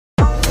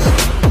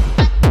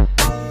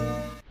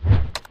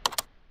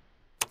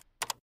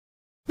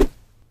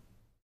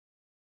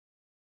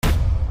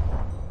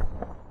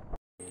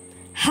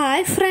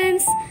Hi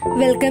friends,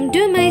 welcome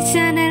to my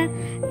channel.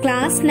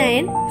 Class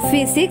 9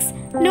 Physics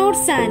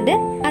Notes and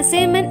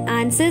Assignment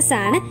Answers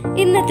ആണ്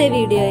ഇന്നത്തെ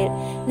വീഡിയോയിൽ.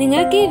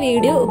 നിങ്ങൾക്ക് ഈ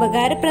വീഡിയോ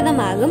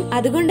ഉപകാരപ്രദമാകും.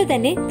 അതുകൊണ്ട്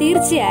തന്നെ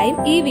തീർച്ചയായും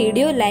ഈ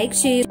വീഡിയോ ലൈക്ക്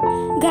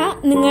ചെയ്യുക,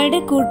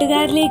 നിങ്ങളുടെ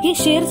കൂട്ടുകാരിലേക്ക്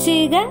ഷെയർ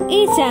ചെയ്യുക,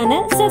 ഈ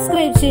ചാനൽ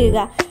സബ്സ്ക്രൈബ്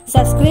ചെയ്യുക.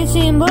 സബ്സ്ക്രൈബ്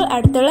ചെയ്യുമ്പോൾ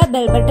അടുത്തുള്ള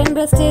ബെൽ ബട്ടൺ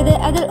പ്രസ് ചെയ്ത്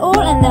അതിൽ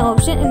ഓൾ എന്ന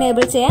ഓപ്ഷൻ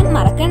എനേബിൾ ചെയ്യാൻ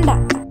മറക്കണ്ട.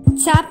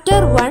 Chapter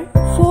 1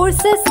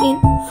 Forces in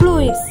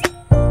Fluids.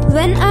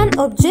 When an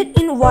object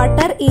in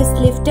water is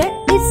lifted,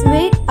 its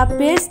weight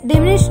appears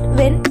diminished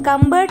when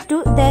compared to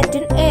that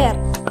in air.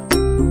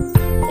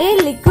 A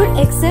liquid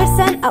exerts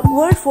an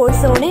upward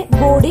force on a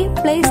body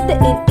placed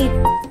in it.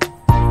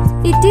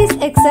 It is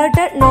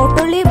exerted not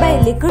only by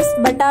liquids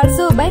but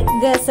also by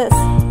gases.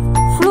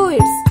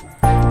 Fluids.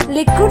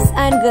 Liquids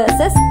and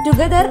gases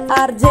together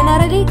are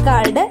generally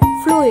called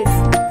fluids.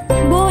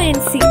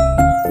 Buoyancy.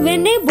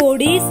 When a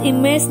body is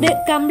immersed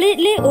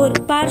completely or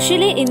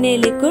partially in a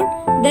liquid,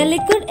 the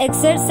liquid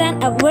exerts an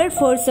upward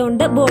force on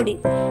the body.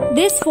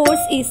 This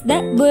force is the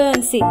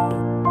buoyancy.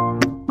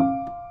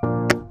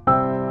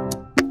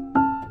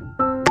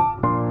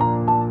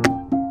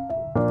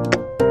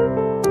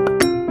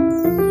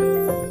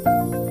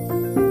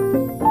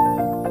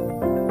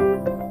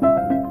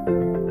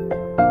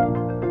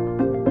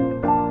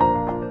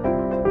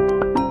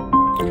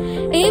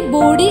 A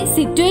body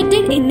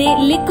situated in a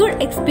liquid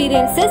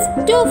experiences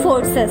two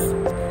forces.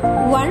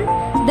 1.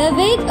 The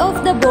weight of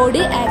the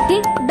body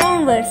acting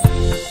downwards.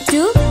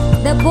 2.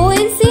 The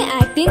buoyancy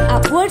acting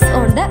upwards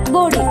on the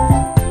body.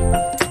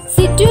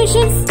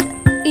 Situations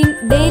in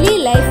daily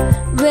life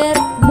where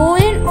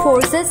buoyant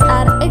forces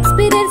are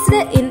experienced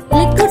in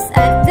liquids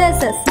and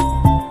gases.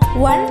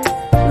 1.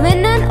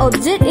 When an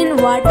object in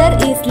water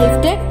is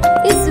lifted,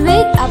 its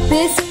weight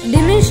appears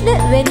diminished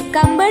when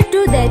compared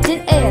to that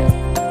in air.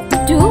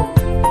 2.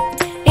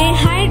 A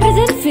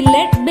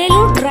hydrogen-filled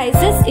balloon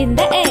rises in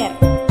the air.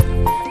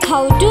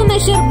 How to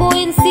measure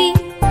buoyancy?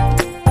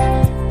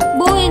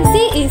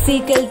 Buoyancy is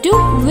equal to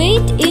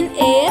weight in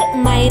air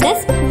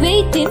minus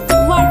weight in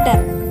water.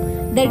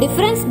 The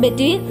difference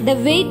between the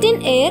weight in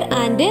air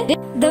and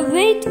the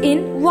weight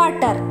in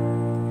water.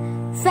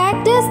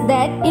 Factors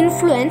that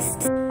influence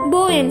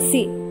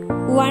buoyancy.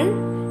 1.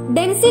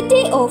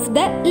 Density of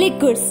the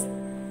liquids.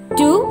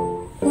 2.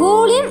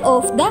 Volume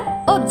of the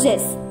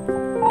objects.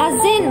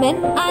 Assignment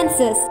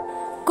answers.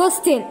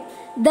 Question.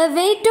 The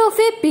weight of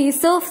a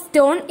piece of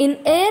stone in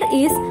air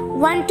is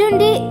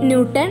 120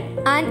 Newton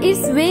and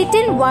its weight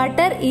in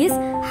water is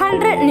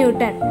 100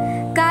 Newton.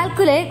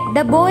 Calculate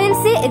the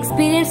buoyancy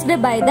experienced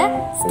by the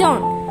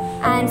stone.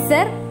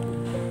 Answer.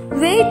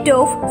 Weight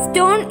of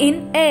stone in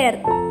air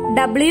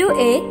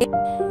WA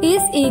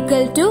is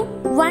equal to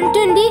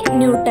 120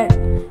 Newton.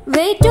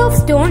 Weight of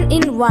stone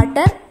in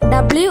water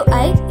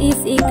WI is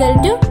equal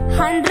to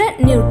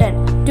 100 Newton.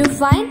 To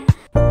find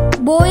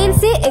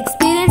buoyancy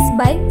experienced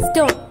by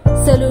stone.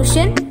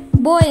 Solution.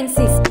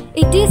 Buoyancy.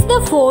 It is the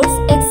force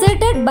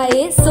exerted by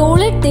a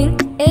solid thing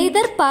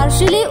either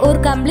partially or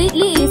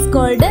completely is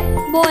called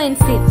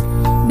buoyancy.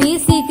 B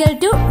is equal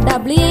to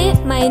WA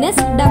minus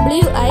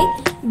WI.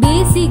 B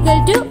is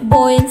equal to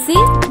buoyancy.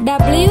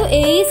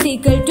 WA is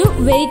equal to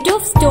weight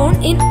of stone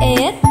in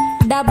air.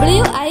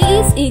 WI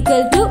is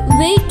equal to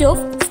weight of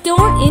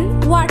stone in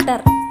water.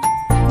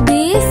 B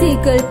is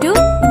equal to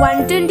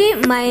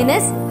 120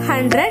 minus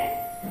 100.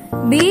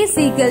 B is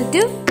equal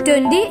to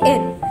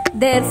 20N.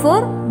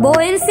 Therefore,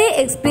 buoyancy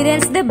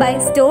experienced by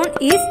stone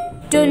is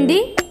 20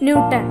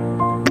 Newton.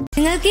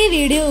 നിങ്ങൾക്ക് ഈ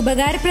video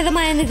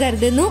ഉപകാരപ്രദമായെന്ന്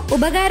കരുതുന്നു.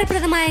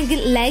 ഉപകാരപ്രദമായെങ്കിൽ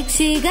like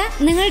ചെയ്യുക,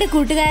 നിങ്ങളുടെ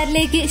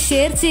കൂട്ടുകാരിലേക്ക്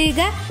share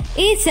ചെയ്യുക,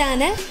 ഈ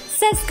channel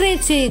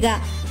subscribe ചെയ്യുക.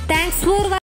 Thanks for